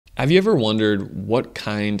Have you ever wondered what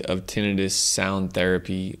kind of tinnitus sound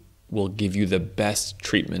therapy will give you the best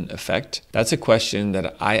treatment effect? That's a question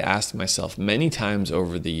that I asked myself many times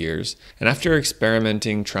over the years. And after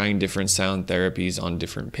experimenting, trying different sound therapies on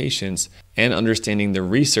different patients, and understanding the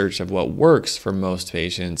research of what works for most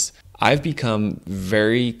patients, I've become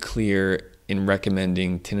very clear in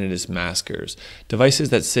recommending tinnitus maskers, devices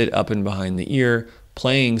that sit up and behind the ear,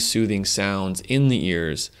 playing soothing sounds in the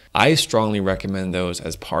ears. I strongly recommend those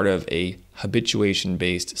as part of a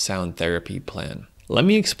habituation-based sound therapy plan. Let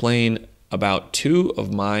me explain about two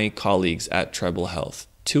of my colleagues at Treble Health,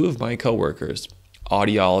 two of my coworkers,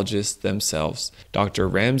 audiologists themselves, Dr.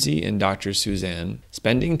 Ramsey and Dr. Suzanne.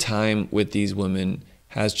 Spending time with these women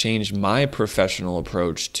has changed my professional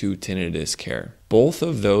approach to tinnitus care. Both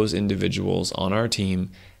of those individuals on our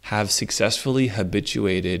team have successfully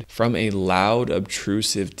habituated from a loud,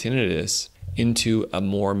 obtrusive tinnitus into a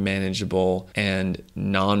more manageable and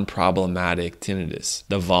non-problematic tinnitus.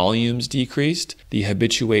 The volumes decreased, the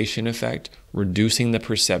habituation effect, reducing the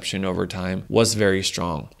perception over time, was very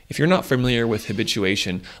strong. If you're not familiar with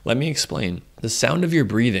habituation, let me explain. The sound of your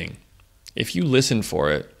breathing, if you listen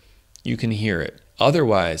for it, you can hear it.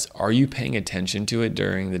 Otherwise, are you paying attention to it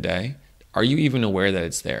during the day? Are you even aware that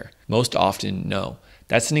it's there? Most often, no.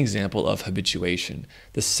 That's an example of habituation.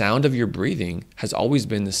 The sound of your breathing has always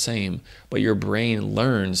been the same, but your brain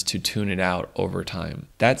learns to tune it out over time.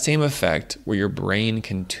 That same effect where your brain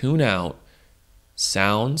can tune out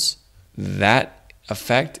sounds, that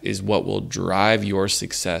effect is what will drive your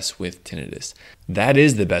success with tinnitus. That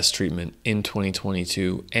is the best treatment in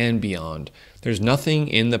 2022 and beyond. There's nothing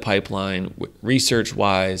in the pipeline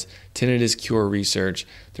research-wise, tinnitus cure research.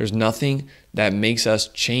 There's nothing that makes us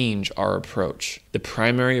change our approach. The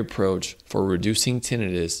primary approach for reducing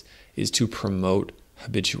tinnitus is to promote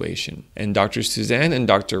habituation. And Dr. Suzanne and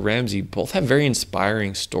Dr. Ramsey both have very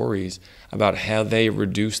inspiring stories about how they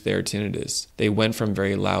reduced their tinnitus. They went from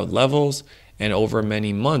very loud levels and over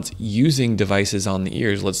many months using devices on the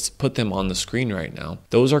ears. Let's put them on the screen right now.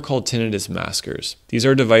 Those are called tinnitus maskers. These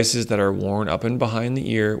are devices that are worn up and behind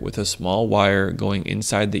the ear with a small wire going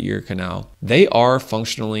inside the ear canal. They are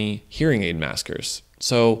functionally hearing aid maskers.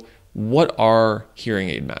 So what are hearing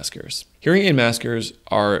aid maskers? Hearing aid maskers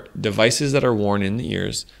are devices that are worn in the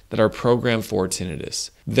ears that are programmed for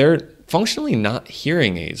tinnitus. They're functionally not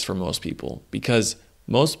hearing aids for most people because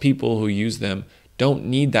most people who use them don't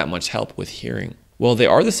need that much help with hearing. Well, they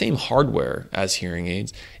are the same hardware as hearing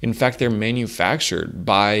aids. In fact, they're manufactured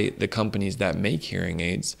by the companies that make hearing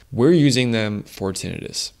aids. We're using them for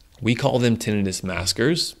tinnitus. We call them tinnitus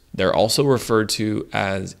maskers. They're also referred to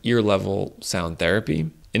as ear level sound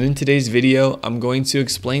therapy. And in today's video, I'm going to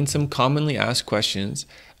explain some commonly asked questions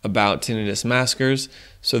about tinnitus maskers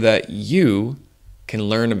so that you can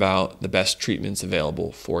learn about the best treatments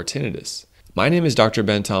available for tinnitus. My name is Dr.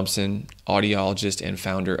 Ben Thompson, audiologist and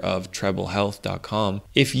founder of TrebleHealth.com.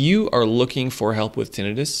 If you are looking for help with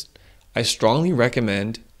tinnitus, I strongly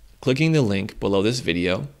recommend clicking the link below this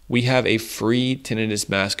video. We have a free tinnitus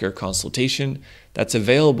masker consultation that's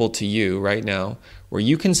available to you right now, where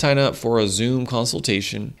you can sign up for a Zoom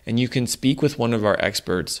consultation and you can speak with one of our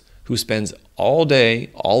experts who spends all day,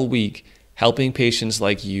 all week, helping patients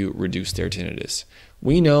like you reduce their tinnitus.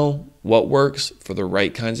 We know what works for the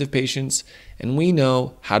right kinds of patients, and we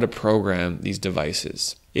know how to program these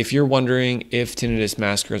devices. If you're wondering if tinnitus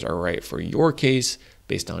maskers are right for your case,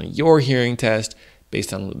 based on your hearing test,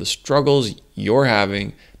 based on the struggles you're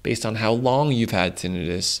having, based on how long you've had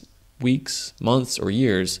tinnitus, weeks, months, or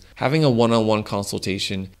years, having a one-on-one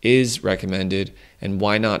consultation is recommended, and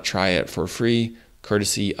why not try it for free,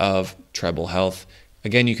 courtesy of Treble Health.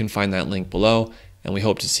 Again, you can find that link below, and we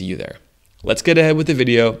hope to see you there. Let's get ahead with the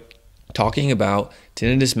video talking about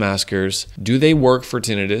tinnitus maskers. Do they work for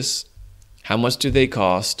tinnitus? How much do they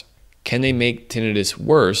cost? Can they make tinnitus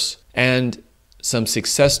worse? And some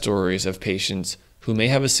success stories of patients who may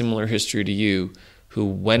have a similar history to you who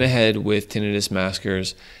went ahead with tinnitus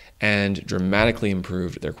maskers and dramatically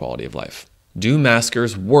improved their quality of life. Do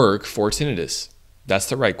maskers work for tinnitus? That's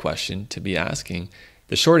the right question to be asking.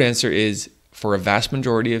 The short answer is, for a vast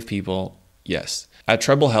majority of people, yes. At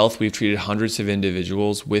Treble Health, we've treated hundreds of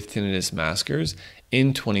individuals with tinnitus maskers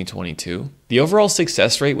in 2022. The overall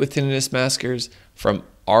success rate with tinnitus maskers from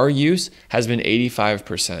our use has been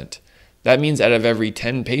 85%. That means out of every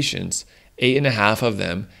 10 patients, 8.5 of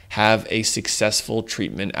them have a successful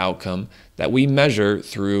treatment outcome that we measure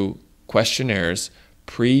through questionnaires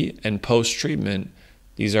pre and post treatment.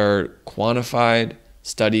 These are quantified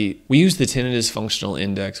study. We use the Tinnitus Functional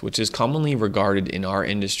Index, which is commonly regarded in our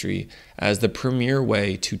industry as the premier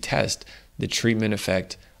way to test the treatment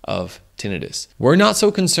effect of tinnitus. We're not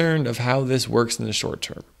so concerned of how this works in the short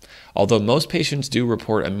term. Although most patients do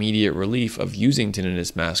report immediate relief of using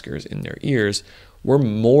tinnitus maskers in their ears, we're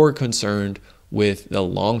more concerned with the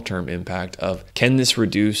long-term impact of, can this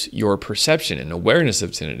reduce your perception and awareness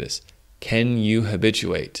of tinnitus? Can you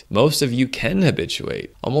habituate? Most of you can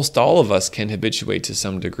habituate. Almost all of us can habituate to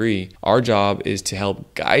some degree. Our job is to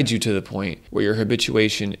help guide you to the point where your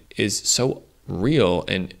habituation is so real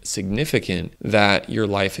and significant that your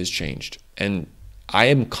life has changed. And I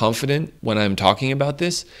am confident when I'm talking about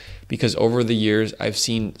this because over the years, I've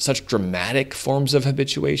seen such dramatic forms of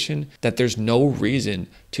habituation that there's no reason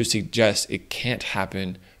to suggest it can't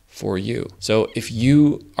happen for you. So if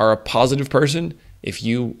you are a positive person, if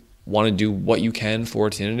you want to do what you can for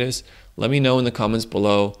tinnitus, let me know in the comments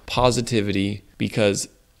below positivity, because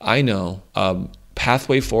I know a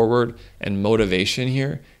pathway forward and motivation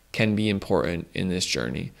here can be important in this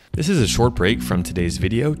journey. This is a short break from today's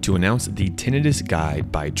video to announce the Tinnitus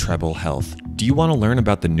Guide by Treble Health. Do you want to learn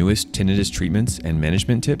about the newest tinnitus treatments and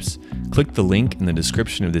management tips? Click the link in the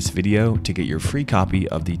description of this video to get your free copy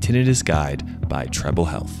of the Tinnitus Guide by Treble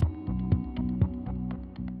Health.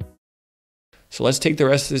 So let's take the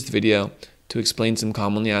rest of this video to explain some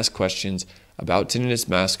commonly asked questions about tinnitus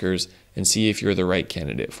maskers and see if you're the right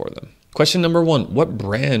candidate for them. Question number 1, what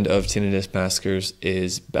brand of tinnitus maskers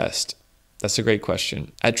is best? That's a great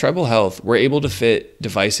question. At Treble Health, we're able to fit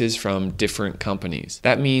devices from different companies.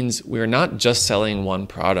 That means we're not just selling one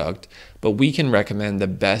product, but we can recommend the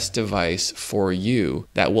best device for you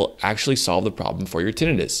that will actually solve the problem for your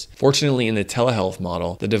tinnitus. Fortunately, in the telehealth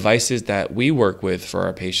model, the devices that we work with for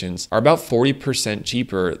our patients are about 40%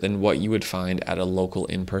 cheaper than what you would find at a local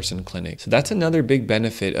in-person clinic. So that's another big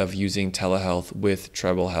benefit of using telehealth with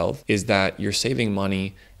Treble Health, is that you're saving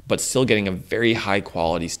money but still getting a very high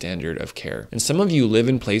quality standard of care. And some of you live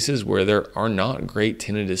in places where there are not great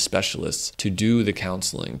tinnitus specialists to do the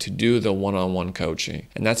counseling, to do the one-on-one coaching.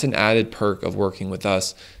 And that's an added perk of working with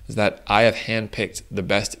us, is that I have handpicked the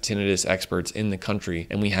best tinnitus experts in the country,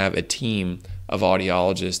 and we have a team of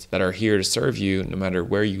audiologists that are here to serve you no matter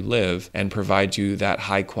where you live and provide you that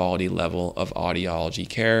high quality level of audiology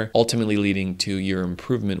care, ultimately leading to your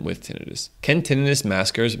improvement with tinnitus. Can tinnitus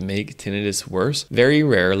maskers make tinnitus worse? Very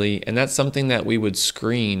rarely, and that's something that we would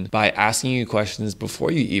screen by asking you questions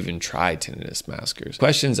before you even try tinnitus maskers.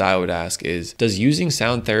 Questions I would ask is, does using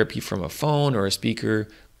sound therapy from a phone or a speaker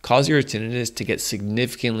cause your tinnitus to get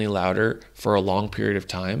significantly louder for a long period of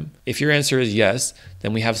time? If your answer is yes,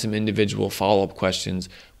 then we have some individual follow-up questions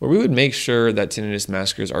where we would make sure that tinnitus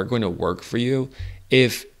maskers are going to work for you.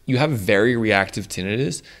 If you have very reactive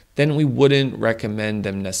tinnitus, then we wouldn't recommend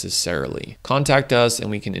them necessarily. Contact us and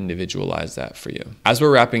we can individualize that for you. As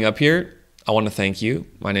we're wrapping up here, I want to thank you.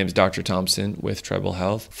 My name is Dr. Thompson with Treble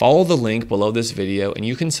Health. Follow the link below this video and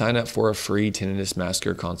you can sign up for a free tinnitus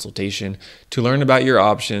masker consultation to learn about your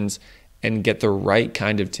options and get the right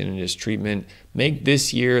kind of tinnitus treatment. Make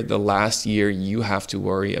this year the last year you have to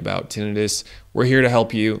worry about tinnitus. We're here to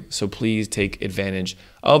help you, so please take advantage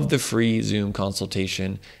of the free Zoom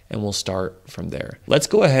consultation and we'll start from there. Let's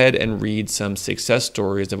go ahead and read some success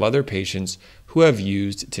stories of other patients who have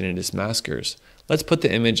used tinnitus maskers. Let's put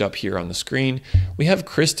the image up here on the screen. We have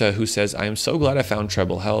Krista, who says, I am so glad I found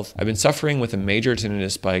Treble Health. I've been suffering with a major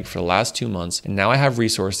tinnitus spike for the last 2 months, and now I have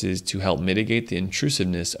resources to help mitigate the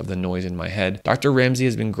intrusiveness of the noise in my head. Dr. Ramsey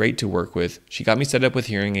has been great to work with. She got me set up with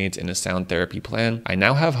hearing aids and a sound therapy plan. I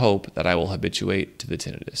now have hope that I will habituate to the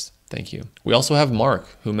tinnitus. Thank you. We also have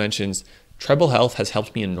Mark, who mentions, Treble Health has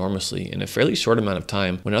helped me enormously in a fairly short amount of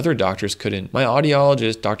time when other doctors couldn't. My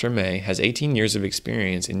audiologist, Dr. May, has 18 years of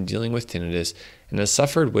experience in dealing with tinnitus and has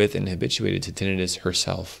suffered with and habituated to tinnitus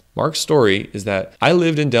herself. Mark's story is that I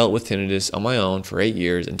lived and dealt with tinnitus on my own for 8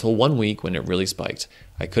 years until 1 week when it really spiked.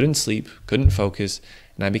 I couldn't sleep, couldn't focus,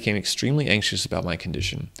 and I became extremely anxious about my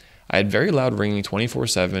condition. I had very loud ringing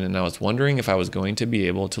 24/7 and I was wondering if I was going to be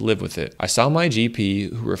able to live with it. I saw my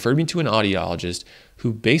GP, who referred me to an audiologist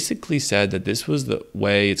who basically said that this was the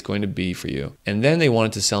way it's going to be for you. And then they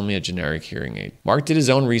wanted to sell me a generic hearing aid. Mark did his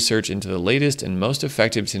own research into the latest and most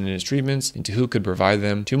effective tinnitus treatments, into who could provide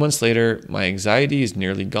them. 2 months later, my anxiety is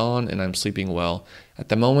nearly gone and I'm sleeping well. At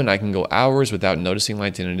the moment, I can go hours without noticing my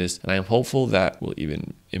tinnitus, and I am hopeful that will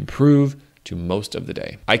even improve to most of the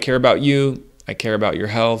day. I care about you. I care about your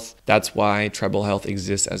health. That's why Treble Health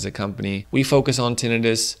exists as a company. We focus on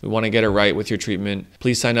tinnitus. We want to get it right with your treatment.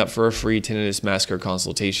 Please sign up for a free tinnitus masker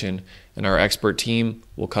consultation, and our expert team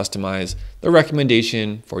will customize the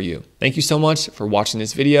recommendation for you. Thank you so much for watching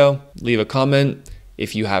this video. Leave a comment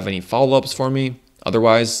if you have any follow-ups for me.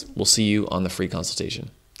 Otherwise, we'll see you on the free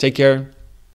consultation. Take care.